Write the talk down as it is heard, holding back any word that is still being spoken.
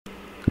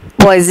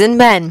Poison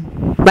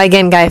Pen by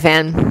Genkai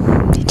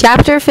Fan.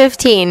 Chapter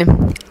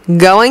 15.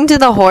 Going to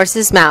the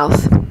Horse's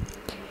Mouth.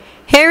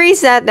 Harry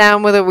sat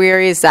down with a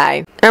weary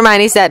sigh.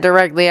 Hermione sat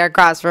directly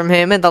across from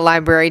him at the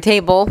library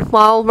table,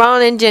 while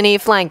Ron and Ginny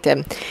flanked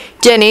him.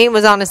 Ginny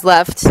was on his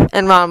left,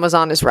 and Ron was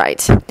on his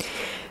right.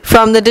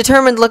 From the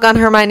determined look on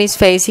Hermione's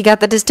face, he got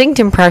the distinct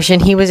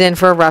impression he was in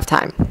for a rough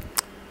time.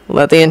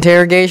 Let the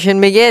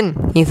interrogation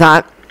begin, he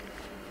thought.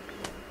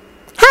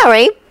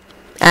 Harry,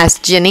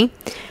 asked Ginny,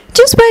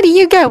 just where do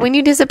you go when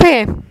you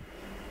disappear?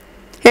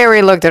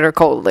 Harry looked at her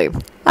coldly.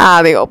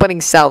 The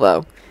opening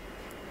salvo.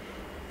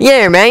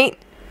 Yeah, mate,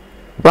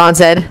 Ron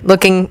said,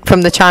 looking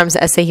from the charms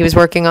essay he was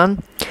working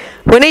on.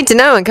 We need to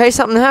know in case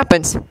something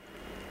happens.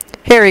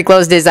 Harry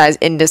closed his eyes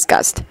in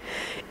disgust.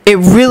 It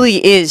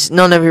really is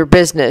none of your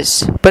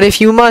business, but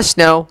if you must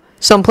know,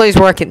 someplace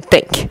where I can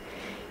think,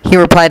 he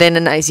replied in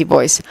an icy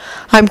voice.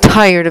 I'm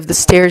tired of the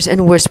stares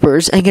and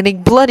whispers and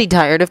getting bloody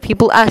tired of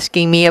people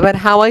asking me about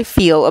how I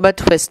feel about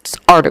Twist's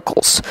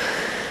articles.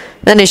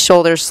 Then his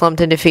shoulders slumped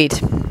in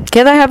defeat.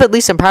 Can't I have at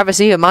least some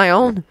privacy of my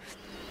own?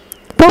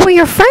 But we're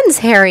your friends,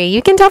 Harry.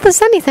 You can tell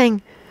us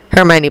anything,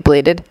 Hermione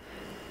pleaded.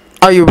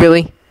 Are you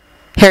really?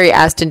 Harry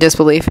asked in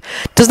disbelief.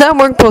 Does that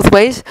work both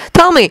ways?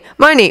 Tell me,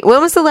 Hermione,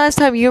 when was the last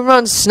time you and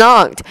Ron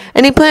snogged?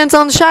 Any plans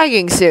on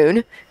shagging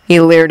soon? He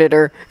leered at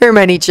her.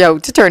 Hermione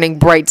choked, turning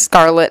bright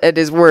scarlet at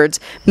his words.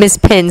 Miss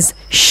Pins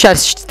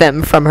shushed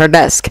them from her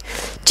desk.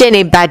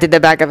 Ginny batted the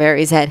back of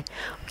Harry's head.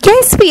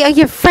 Yes, we are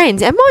your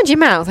friends, and mind your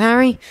mouth,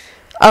 Harry.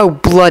 Oh,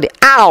 bloody...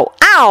 Ow!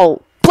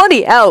 Ow!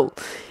 Bloody hell!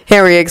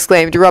 Harry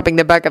exclaimed, rubbing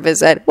the back of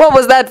his head. What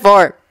was that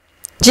for?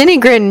 Ginny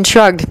grinned and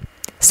shrugged.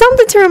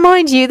 Something to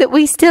remind you that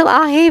we still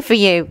are here for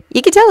you.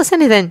 You can tell us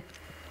anything.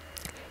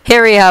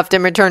 Harry huffed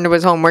and returned to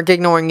his homework,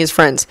 ignoring his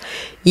friends.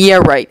 Yeah,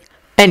 right.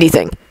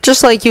 Anything.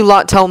 Just like you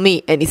lot tell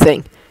me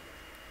anything.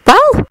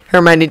 Well?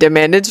 Hermione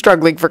demanded,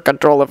 struggling for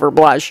control of her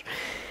blush.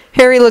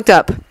 Harry looked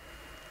up.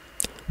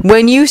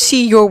 When you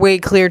see your way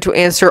clear to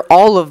answer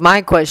all of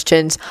my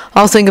questions,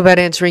 I'll think about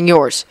answering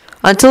yours.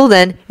 Until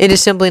then, it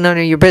is simply none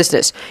of your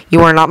business.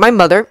 You are not my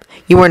mother.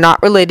 You are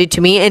not related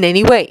to me in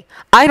any way.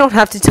 I don't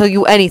have to tell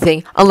you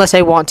anything unless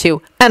I want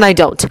to, and I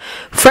don't.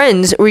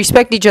 Friends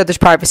respect each other's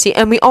privacy,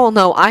 and we all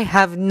know I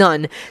have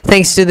none,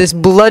 thanks to this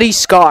bloody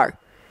scar.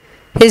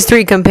 His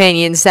three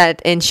companions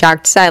sat in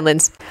shocked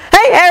silence.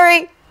 Hey,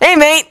 Harry! Hey,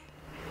 mate!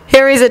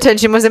 Harry's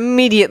attention was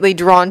immediately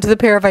drawn to the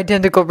pair of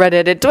identical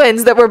red-headed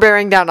twins that were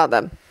bearing down on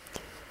them.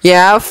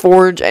 Yeah,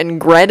 Forge and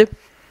Gred?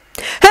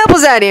 Help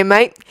us out here,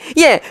 mate!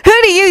 Yeah,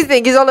 who do you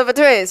think is Oliver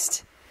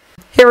Twist?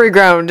 Harry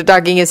groaned,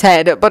 ducking his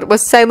head, but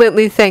was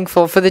silently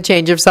thankful for the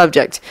change of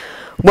subject.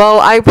 Well,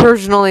 I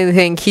personally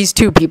think he's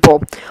two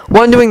people.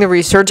 One doing the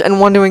research and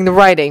one doing the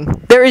writing.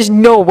 There is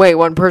no way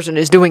one person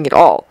is doing it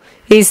all,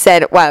 he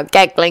said while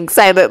cackling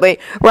silently.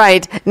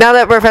 Right, now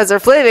that Professor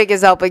Flitwick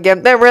is helping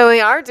him, there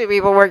really are two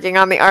people working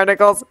on the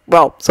articles.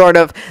 Well, sort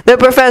of. The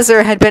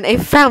professor had been a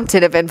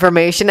fountain of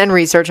information and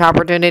research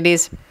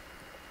opportunities.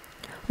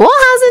 Well,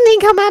 hasn't he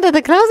come out of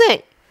the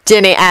closet?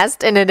 Ginny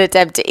asked in an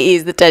attempt to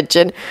ease the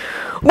tension.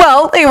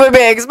 Well, he would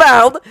be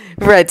expelled,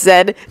 Fred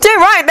said. Too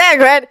right there,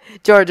 Fred,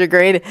 George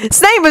agreed.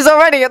 Snape is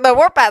already at the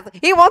warpath.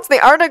 He wants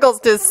the articles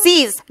to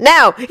cease.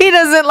 Now, he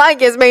doesn't like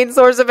his main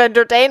source of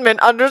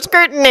entertainment under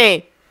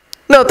scrutiny.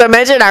 Not to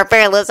mention our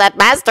fearless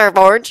headmaster,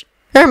 Forge.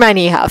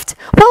 Hermione huffed.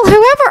 Well,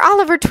 whoever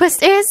Oliver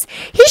Twist is,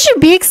 he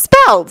should be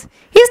expelled.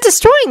 He's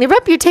destroying the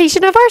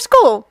reputation of our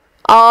school.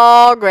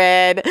 Oh,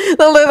 Gred,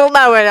 the little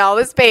know-it-all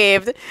is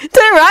peeved.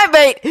 Too right,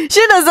 mate.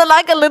 She doesn't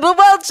like a little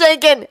world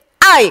shaking.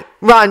 Aye,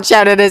 Ron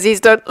shouted as he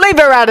stood. Leave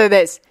her out of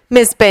this.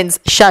 Miss Pins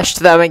shushed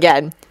them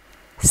again.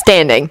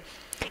 Standing.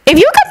 If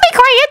you can be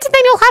quiet,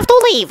 then you'll have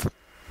to leave,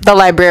 the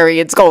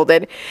librarian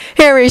scolded.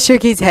 Harry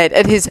shook his head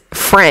at his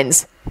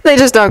friends. They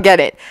just don't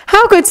get it.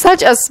 How could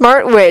such a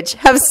smart witch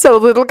have so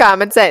little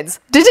common sense?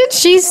 Didn't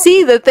she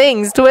see the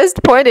things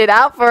Twist pointed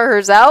out for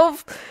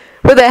herself?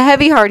 With a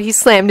heavy heart, he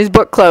slammed his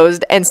book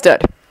closed and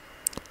stood.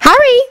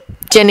 Harry!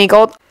 Ginny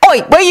called.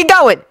 Oi, where you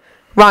going?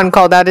 Ron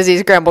called out as he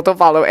scrambled to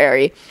follow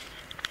Harry.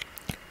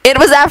 It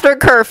was after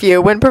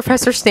curfew when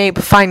Professor Snape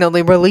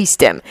finally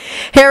released him.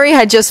 Harry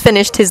had just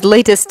finished his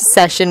latest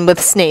session with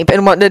Snape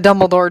and what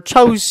Dumbledore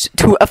chose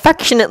to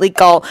affectionately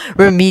call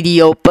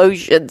remedial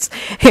potions.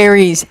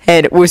 Harry's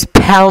head was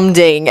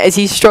pounding as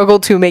he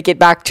struggled to make it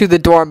back to the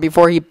dorm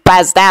before he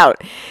passed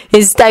out.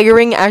 His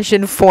staggering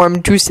ashen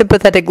form drew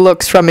sympathetic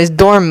looks from his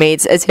dorm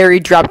mates as Harry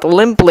dropped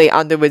limply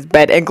onto his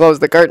bed and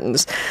closed the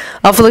curtains.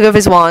 A flick of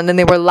his wand and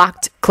they were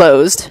locked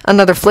closed.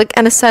 Another flick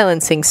and a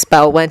silencing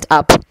spell went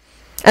up.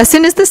 As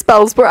soon as the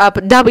spells were up,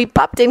 Dobby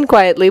popped in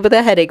quietly with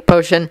a headache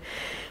potion.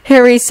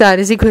 Harry sighed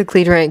as he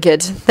quickly drank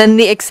it. Then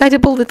the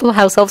excitable little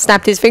house elf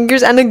snapped his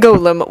fingers and a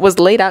golem was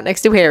laid out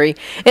next to Harry.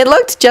 It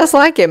looked just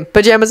like him,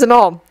 pajamas and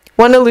all.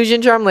 One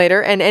illusion charm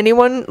later, and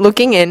anyone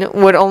looking in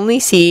would only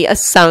see a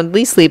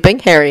soundly sleeping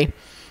Harry.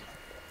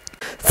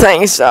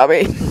 Thanks,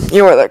 Dobby.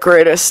 You are the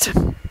greatest,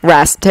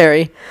 rasped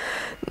Harry.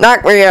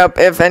 Knock me up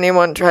if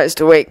anyone tries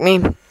to wake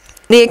me.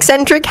 The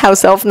eccentric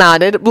house elf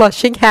nodded,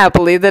 blushing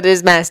happily that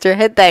his master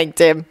had thanked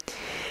him.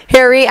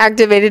 Harry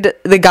activated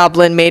the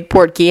goblin-made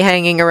portkey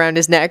hanging around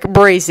his neck,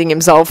 bracing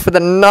himself for the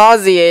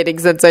nauseating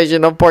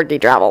sensation of portkey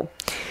travel.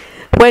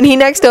 When he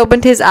next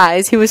opened his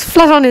eyes, he was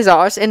flat on his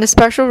arse in a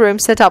special room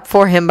set up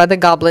for him by the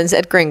goblins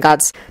at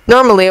Gringotts.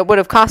 Normally, it would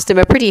have cost him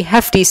a pretty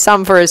hefty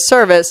sum for his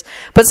service,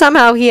 but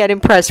somehow he had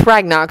impressed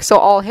Ragnar, so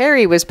all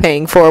Harry was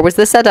paying for was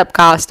the setup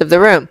cost of the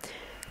room.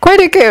 Quite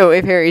a coup,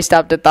 if Harry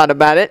stopped and thought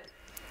about it.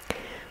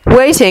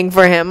 Waiting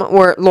for him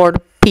were Lord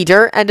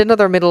Peter and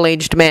another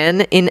middle-aged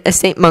man in a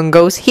St.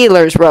 Mungo's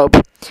healer's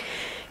robe.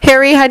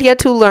 Harry had yet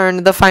to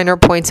learn the finer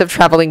points of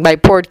traveling by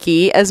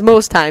portkey, as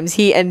most times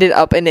he ended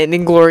up in an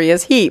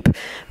inglorious heap.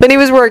 But he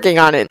was working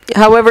on it.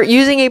 However,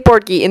 using a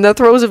portkey in the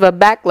throes of a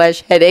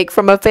backlash headache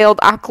from a failed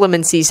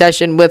occlumency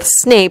session with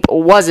Snape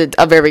wasn't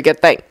a very good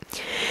thing.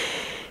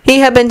 He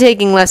had been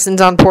taking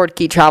lessons on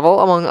portkey travel,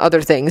 among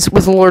other things,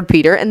 with Lord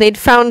Peter, and they'd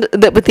found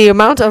that with the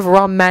amount of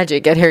raw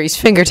magic at Harry's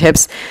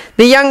fingertips,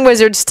 the young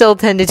wizard still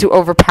tended to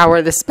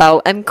overpower the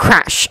spell and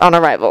crash on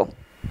arrival.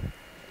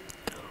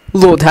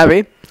 "Lord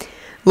Harry,"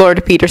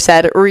 Lord Peter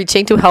said,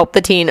 reaching to help the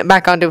teen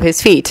back onto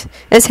his feet.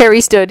 As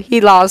Harry stood,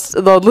 he lost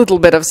the little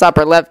bit of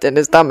supper left in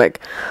his stomach.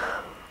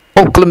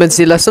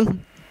 "Occlumency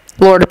lesson?"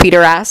 Lord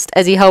Peter asked,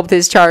 as he helped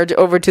his charge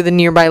over to the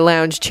nearby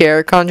lounge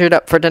chair conjured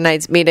up for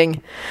tonight's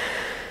meeting.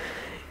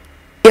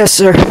 "Yes,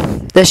 sir,"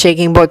 the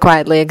shaking boy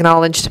quietly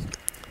acknowledged.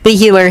 The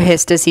healer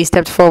hissed as he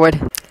stepped forward.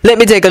 "Let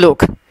me take a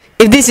look.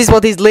 If this is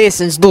what his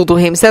lessons do to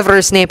him,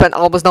 Severus Snape and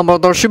Albus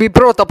Dumbledore should be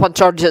brought up on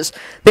charges.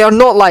 They are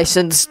not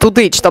licensed to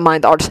teach the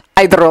mind arts,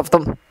 either of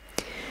them."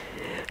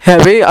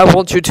 "Harry, I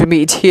want you to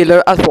meet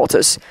Healer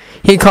Atwaters.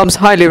 He comes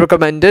highly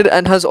recommended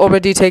and has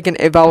already taken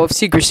a vow of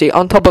secrecy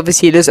on top of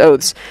his healer's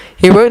oaths.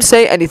 He won't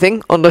say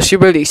anything unless you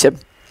release him,"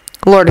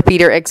 Lord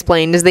Peter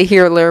explained as the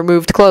healer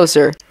moved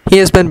closer. "He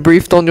has been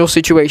briefed on your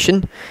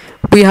situation.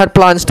 We had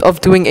plans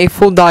of doing a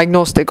full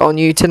diagnostic on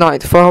you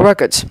tonight for our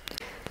records,"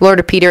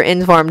 Lord Peter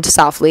informed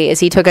softly as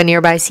he took a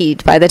nearby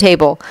seat by the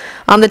table.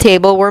 On the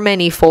table were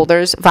many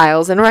folders,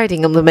 vials, and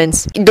writing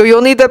implements. "Do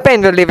you need a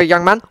pain reliever,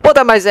 young man? What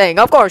am I saying?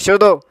 Of course you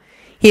do,"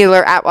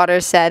 Healer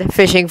Atwater said,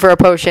 fishing for a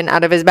potion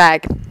out of his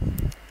bag.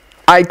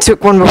 "I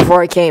took one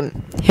before I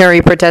came,"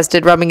 Harry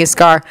protested, rubbing his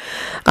scar.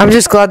 "I'm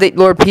just glad that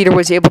Lord Peter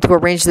was able to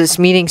arrange this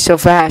meeting so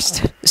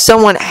fast.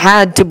 Someone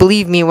had to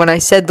believe me when I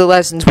said the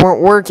lessons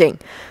weren't working.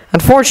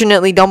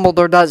 Unfortunately,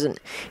 Dumbledore doesn't.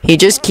 He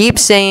just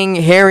keeps saying,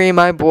 'Harry,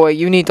 my boy,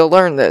 you need to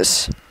learn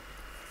this.'"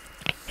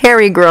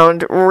 Harry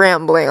groaned,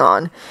 rambling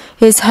on.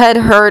 His head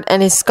hurt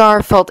and his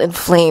scar felt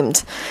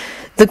inflamed.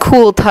 The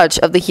cool touch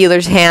of the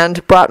healer's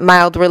hand brought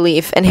mild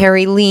relief, and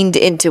Harry leaned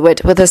into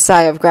it with a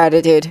sigh of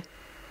gratitude.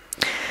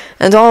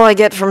 "And all I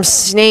get from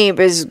Snape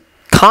is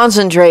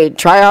concentrate,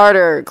 try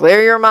harder,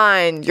 clear your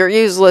mind, you're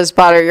useless,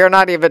 Potter, you're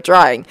not even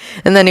trying."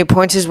 And then he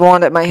points his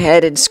wand at my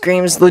head and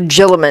screams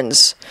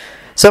legilimens.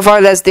 So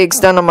far, that's the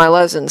extent of my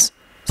lessons.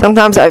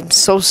 Sometimes I'm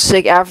so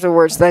sick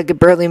afterwards that I could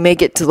barely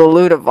make it to the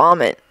loo to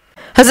vomit.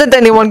 "Hasn't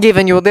anyone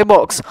given you the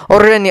books,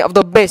 or any of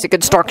the basic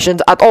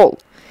instructions at all?"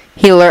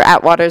 Healer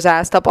Atwaters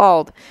asked,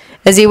 appalled.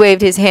 As he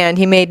waved his hand,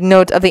 he made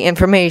note of the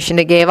information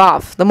it gave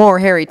off. The more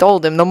Harry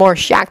told him, the more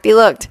shocked he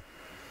looked.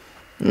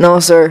 "No,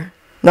 sir.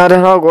 Not at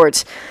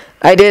Hogwarts.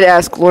 I did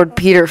ask Lord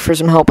Peter for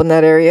some help in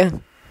that area,"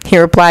 he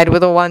replied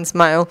with a wan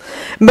smile.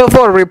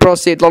 "Before we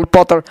proceed, Lord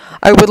Potter,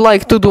 I would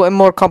like to do a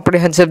more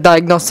comprehensive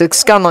diagnostic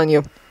scan on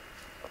you."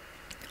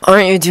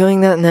 "Aren't you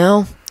doing that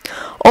now?"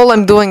 "All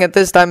I'm doing at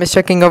this time is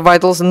checking your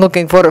vitals and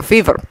looking for a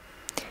fever."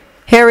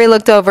 Harry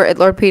looked over at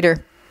Lord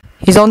Peter.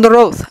 "He's under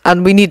oath,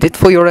 and we need it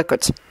for your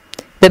records,"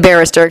 the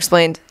barrister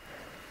explained.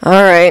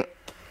 "All right.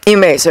 You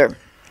may, sir,"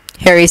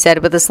 Harry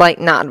said with a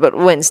slight nod, but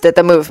winced at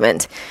the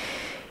movement.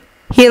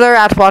 Healer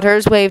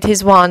Atwaters waved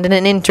his wand in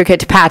an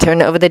intricate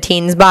pattern over the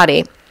teen's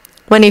body.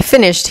 When he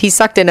finished, he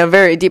sucked in a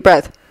very deep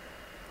breath.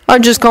 "I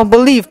just can't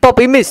believe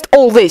Poppy missed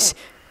all this.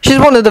 She's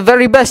one of the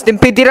very best in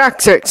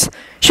pediatrics.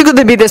 She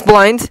couldn't be this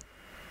blind."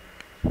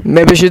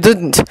 "Maybe she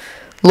didn't,"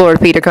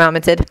 Lord Peter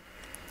commented.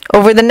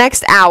 Over the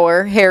next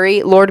hour,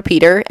 Harry, Lord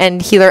Peter,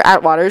 and Healer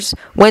Atwaters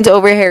went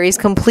over Harry's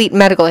complete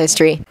medical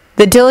history.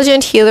 The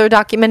diligent healer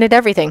documented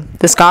everything.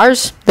 The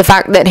scars, the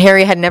fact that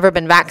Harry had never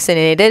been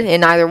vaccinated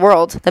in either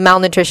world, the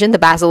malnutrition, the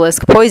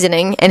basilisk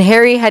poisoning, and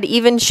Harry had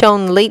even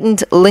shown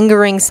latent,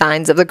 lingering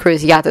signs of the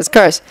Cruciatus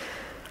curse.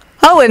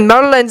 "How in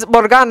Merlin's,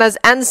 Morgana's,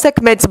 and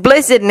Sekhmet's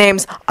blessed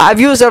names have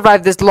you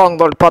survived this long,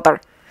 Lord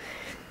Potter?"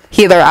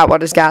 Healer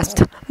Atwaters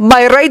gasped.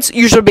 "By rights,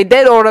 you should be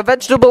dead or a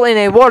vegetable in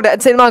a ward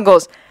at St.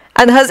 Mungo's.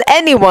 And has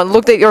anyone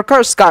looked at your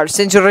curse scar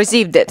since you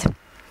received it?"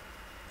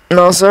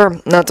 "No, sir,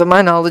 not to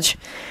my knowledge."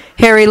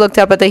 Harry looked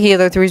up at the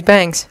healer through his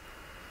bangs.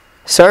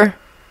 "Sir?"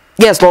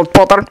 "Yes, Lord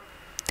Potter."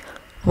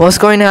 "What's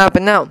going to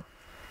happen now?"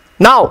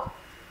 "Now,"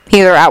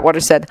 Healer Atwater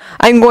said,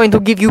 "I'm going to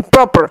give you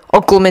proper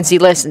occlumency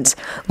lessons.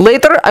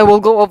 Later, I will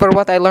go over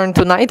what I learned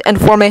tonight and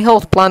form a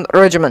health plan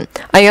regimen.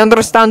 I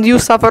understand you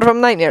suffer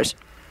from nightmares."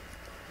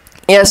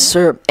 "Yes,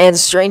 sir, and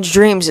strange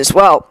dreams as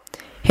well."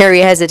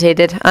 Harry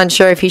hesitated,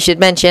 unsure if he should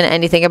mention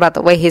anything about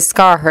the way his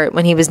scar hurt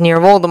when he was near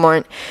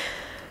Voldemort.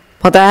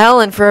 "What the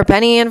hell, and for a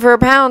penny and for a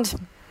pound?"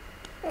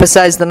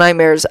 Besides the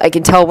nightmares, I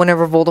can tell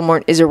whenever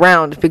Voldemort is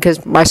around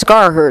because my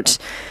scar hurts.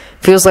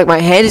 Feels like my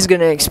head is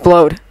gonna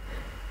explode.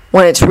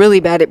 When it's really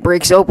bad, it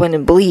breaks open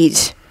and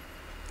bleeds.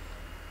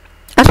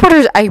 As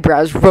Potter's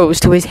eyebrows rose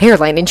to his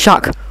hairline in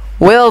shock.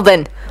 Well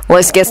then,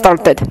 let's get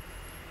started.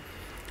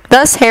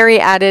 Thus, Harry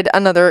added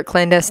another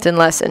clandestine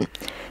lesson.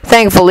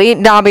 Thankfully,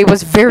 Dobby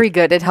was very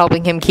good at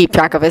helping him keep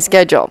track of his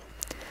schedule.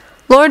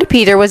 Lord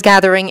Peter was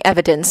gathering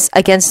evidence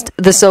against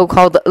the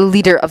so-called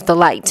Leader of the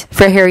Light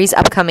for Harry's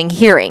upcoming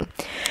hearing.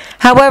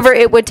 However,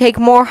 it would take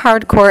more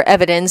hardcore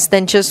evidence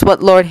than just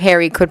what Lord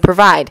Harry could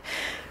provide,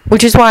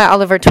 which is why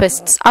Oliver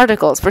Twist's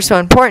articles were so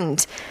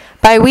important.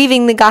 By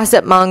weaving the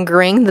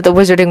gossip-mongering that the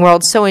wizarding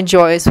world so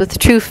enjoys with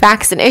true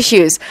facts and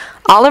issues,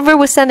 Oliver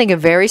was sending a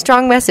very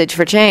strong message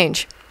for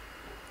change.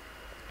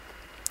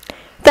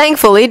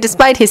 Thankfully,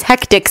 despite his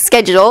hectic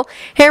schedule,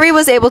 Harry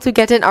was able to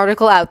get an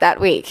article out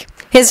that week.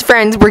 His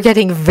friends were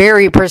getting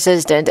very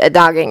persistent at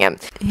dogging him.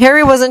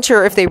 Harry wasn't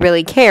sure if they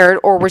really cared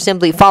or were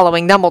simply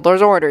following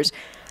Dumbledore's orders.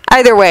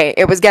 Either way,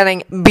 it was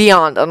getting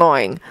beyond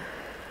annoying.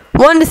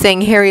 One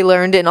thing Harry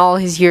learned in all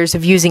his years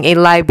of using a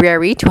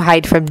library to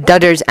hide from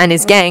Dudders and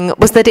his gang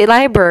was that a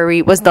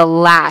library was the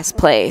last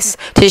place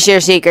to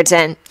share secrets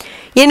in.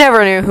 You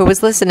never knew who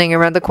was listening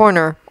around the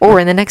corner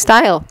or in the next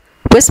aisle.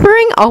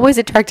 Whispering always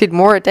attracted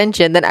more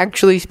attention than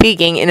actually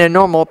speaking in a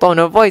normal tone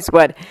of voice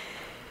would.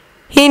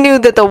 He knew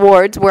that the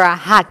wards were a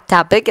hot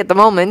topic at the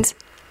moment.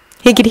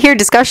 He could hear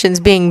discussions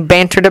being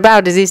bantered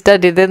about as he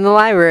studied in the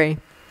library.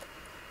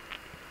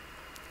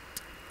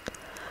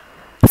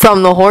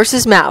 From the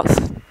horse's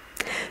mouth.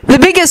 The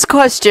biggest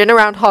question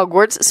around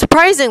Hogwarts,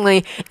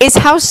 surprisingly, is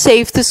how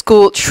safe the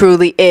school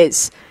truly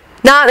is.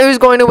 Not who's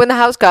going to win the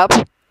House Cup,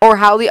 or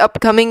how the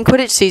upcoming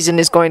Quidditch season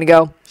is going to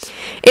go.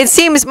 It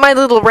seems my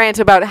little rant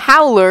about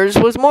howlers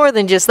was more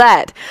than just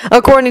that.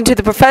 According to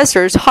the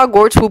professors,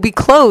 Hogwarts will be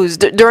closed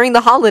during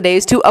the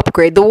holidays to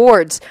upgrade the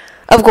wards.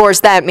 Of course,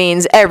 that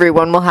means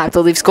everyone will have to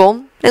leave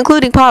school,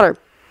 including Potter.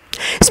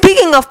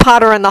 Speaking of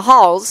Potter and the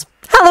halls,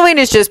 Halloween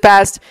is just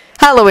past.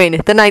 Halloween,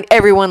 the night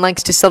everyone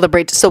likes to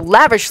celebrate so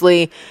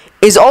lavishly,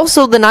 is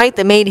also the night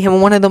that made him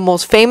one of the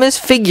most famous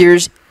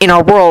figures in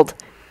our world.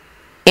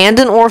 And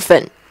an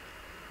orphan.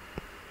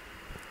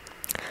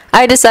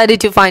 I decided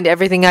to find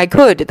everything I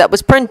could that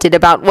was printed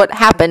about what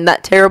happened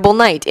that terrible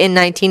night in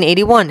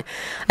 1981.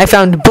 I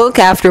found book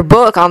after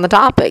book on the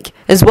topic,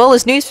 as well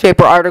as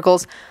newspaper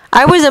articles.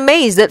 I was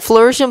amazed that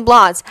Flourish and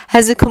Blotts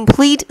has a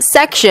complete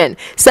section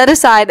set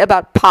aside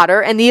about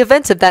Potter and the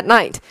events of that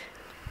night.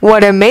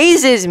 What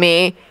amazes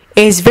me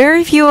is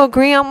very few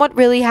agree on what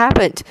really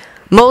happened.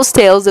 Most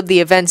tales of the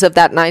events of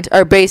that night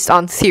are based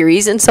on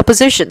theories and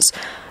suppositions.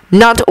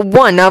 Not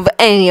one of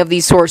any of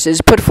these sources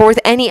put forth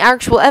any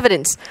actual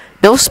evidence.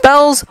 No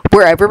spells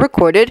were ever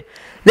recorded.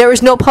 There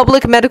is no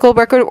public medical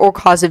record or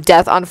cause of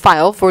death on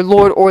file for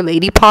Lord or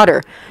Lady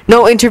Potter.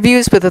 No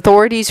interviews with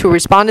authorities who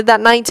responded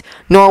that night,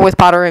 nor with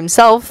Potter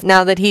himself,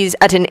 now that he's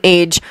at an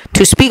age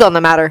to speak on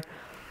the matter.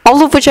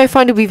 All of which I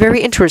find to be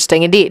very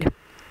interesting indeed.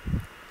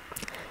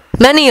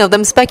 Many of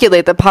them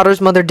speculate that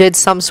Potter's mother did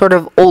some sort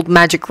of old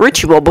magic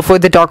ritual before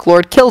the Dark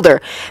Lord killed her,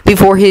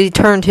 before he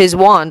turned his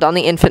wand on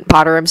the infant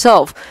Potter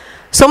himself.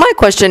 So my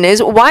question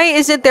is, why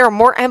isn't there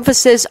more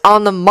emphasis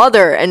on the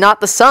mother and not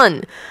the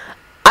son?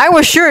 I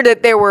was sure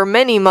that there were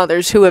many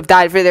mothers who have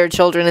died for their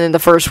children in the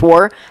First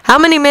War. How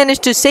many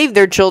managed to save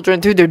their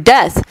children through their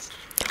death?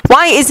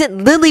 Why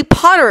isn't Lily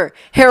Potter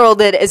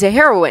heralded as a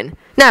heroine?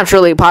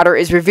 Naturally, Potter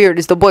is revered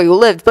as the boy who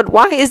lived, but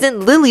why isn't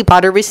Lily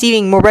Potter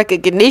receiving more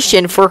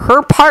recognition for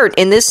her part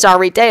in this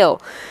sorry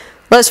tale?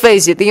 Let's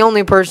face it, the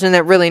only person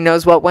that really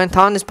knows what went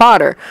on is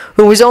Potter,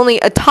 who was only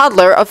a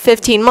toddler of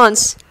 15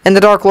 months, and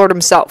the Dark Lord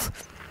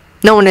himself.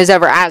 No one has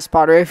ever asked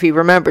Potter if he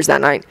remembers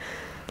that night.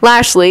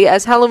 Lastly,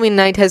 as Halloween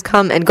night has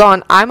come and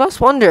gone, I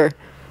must wonder,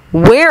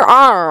 where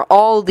are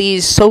all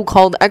these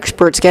so-called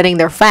experts getting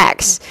their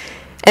facts?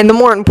 And the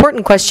more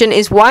important question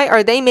is, why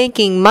are they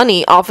making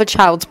money off a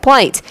child's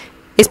plight?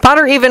 Is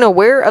Potter even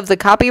aware of the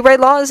copyright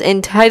laws,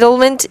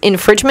 entitlement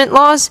infringement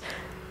laws,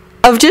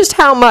 of just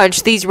how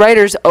much these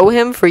writers owe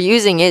him for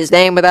using his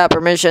name without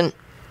permission?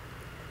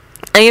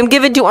 I am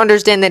given to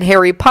understand that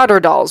Harry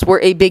Potter dolls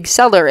were a big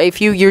seller a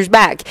few years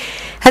back.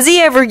 Has he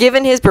ever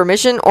given his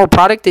permission or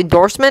product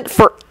endorsement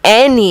for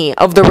any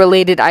of the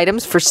related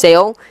items for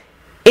sale?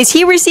 Is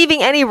he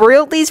receiving any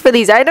royalties for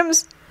these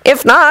items?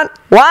 If not,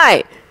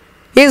 why?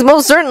 He is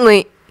most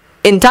certainly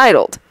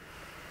entitled.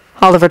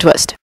 Oliver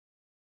Twist.